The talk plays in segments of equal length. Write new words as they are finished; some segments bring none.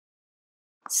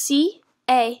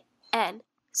C-A-N-C-E-R.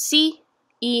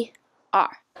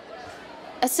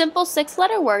 A simple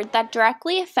 6-letter word that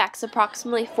directly affects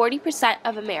approximately 40%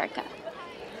 of America.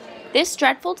 This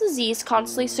dreadful disease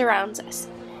constantly surrounds us,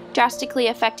 drastically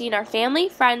affecting our family,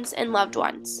 friends, and loved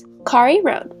ones. Kari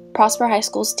Roan, Prosper High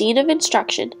School's Dean of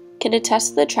Instruction, can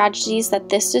attest to the tragedies that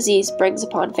this disease brings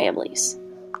upon families.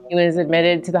 He was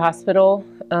admitted to the hospital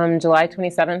July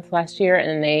 27th last year,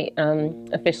 and they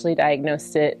officially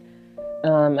diagnosed it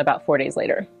about 4 days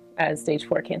later as stage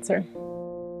 4 cancer.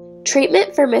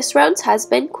 Treatment for Miss Roan's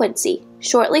husband, Quincy,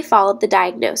 shortly followed the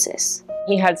diagnosis.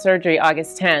 He had surgery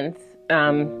August 10th.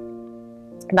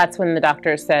 That's when the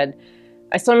doctor said,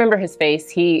 I still remember his face.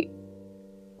 He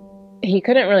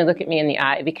couldn't really look at me in the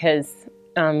eye because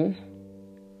I'm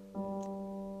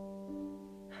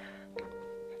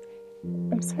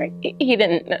sorry, he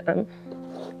didn't,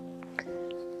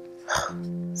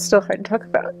 still hard to talk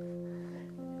about.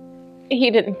 He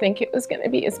didn't think it was going to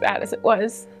be as bad as it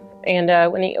was. And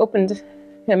when he opened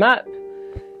him up,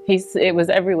 it was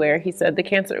everywhere. He said the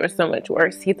cancer was so much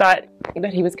worse. He thought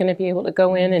that he was going to be able to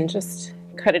go in and just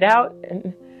cut it out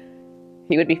and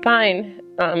he would be fine.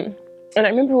 And I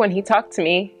remember when he talked to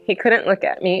me, he couldn't look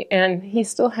at me and he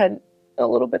still had a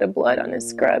little bit of blood on his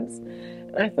scrubs.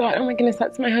 And I thought, oh my goodness,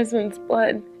 that's my husband's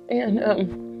blood. And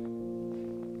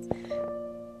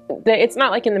it's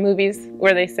not like in the movies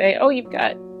where they say, oh, you've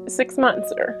got 6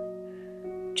 months or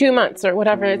 2 months or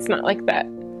whatever. It's not like that.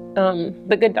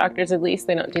 The good doctors, at least,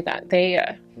 they don't do that. They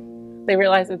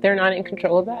realize that they're not in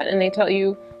control of that, and they tell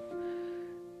you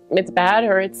it's bad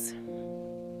or it's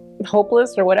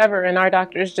hopeless or whatever. And our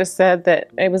doctors just said that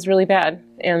it was really bad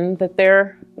and that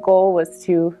their goal was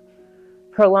to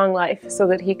prolong life so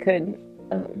that he could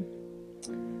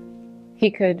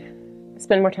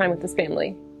spend more time with his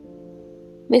family.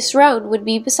 Miss Roan would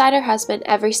be beside her husband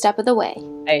every step of the way.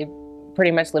 I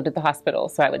pretty much lived at the hospital,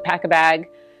 so I would pack a bag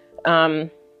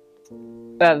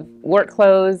of work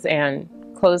clothes and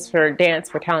clothes for dance,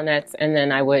 for talent, and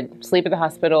then I would sleep at the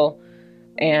hospital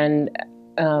and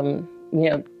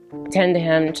tend to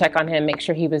him, check on him, make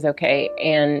sure he was okay,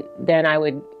 and then I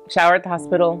would shower at the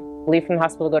hospital, leave from the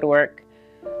hospital, go to work,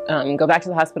 go back to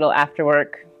the hospital after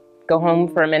work, go home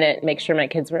for a minute, make sure my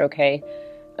kids were okay,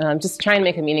 just try and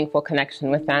make a meaningful connection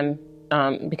with them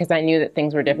because I knew that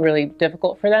things were really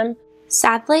difficult for them.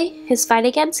 Sadly, his fight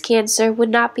against cancer would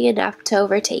not be enough to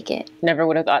overtake it. Never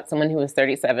would have thought someone who was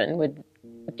 37 would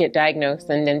get diagnosed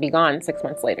and then be gone 6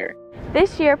 months later.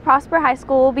 This year, Prosper High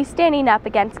School will be standing up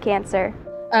against cancer.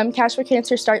 Cash for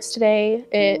Cancer starts today.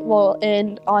 It will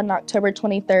end on October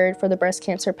 23rd for the Breast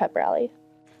Cancer Pep Rally.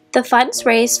 The funds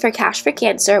raised for Cash for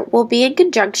Cancer will be in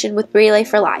conjunction with Relay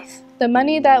for Life. The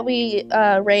money that we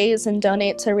raise and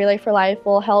donate to Relay for Life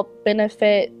will help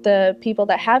benefit the people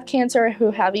that have cancer,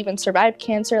 who have even survived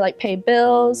cancer, like pay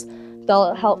bills.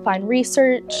 They'll help find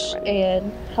research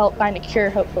and help find a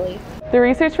cure, hopefully. The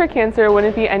research for cancer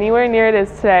wouldn't be anywhere near it is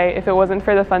today if it wasn't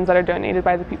for the funds that are donated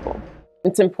by the people.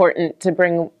 It's important to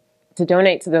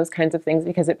donate to those kinds of things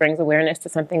because it brings awareness to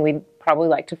something we'd probably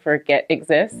like to forget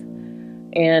exists.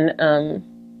 And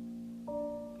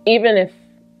even if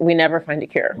we never find a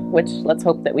cure, which let's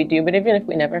hope that we do, but even if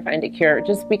we never find a cure,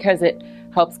 just because it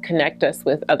helps connect us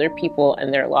with other people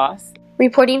and their loss.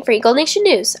 Reporting for Eagle Nation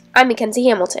News, I'm Mackenzie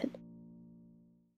Hamilton.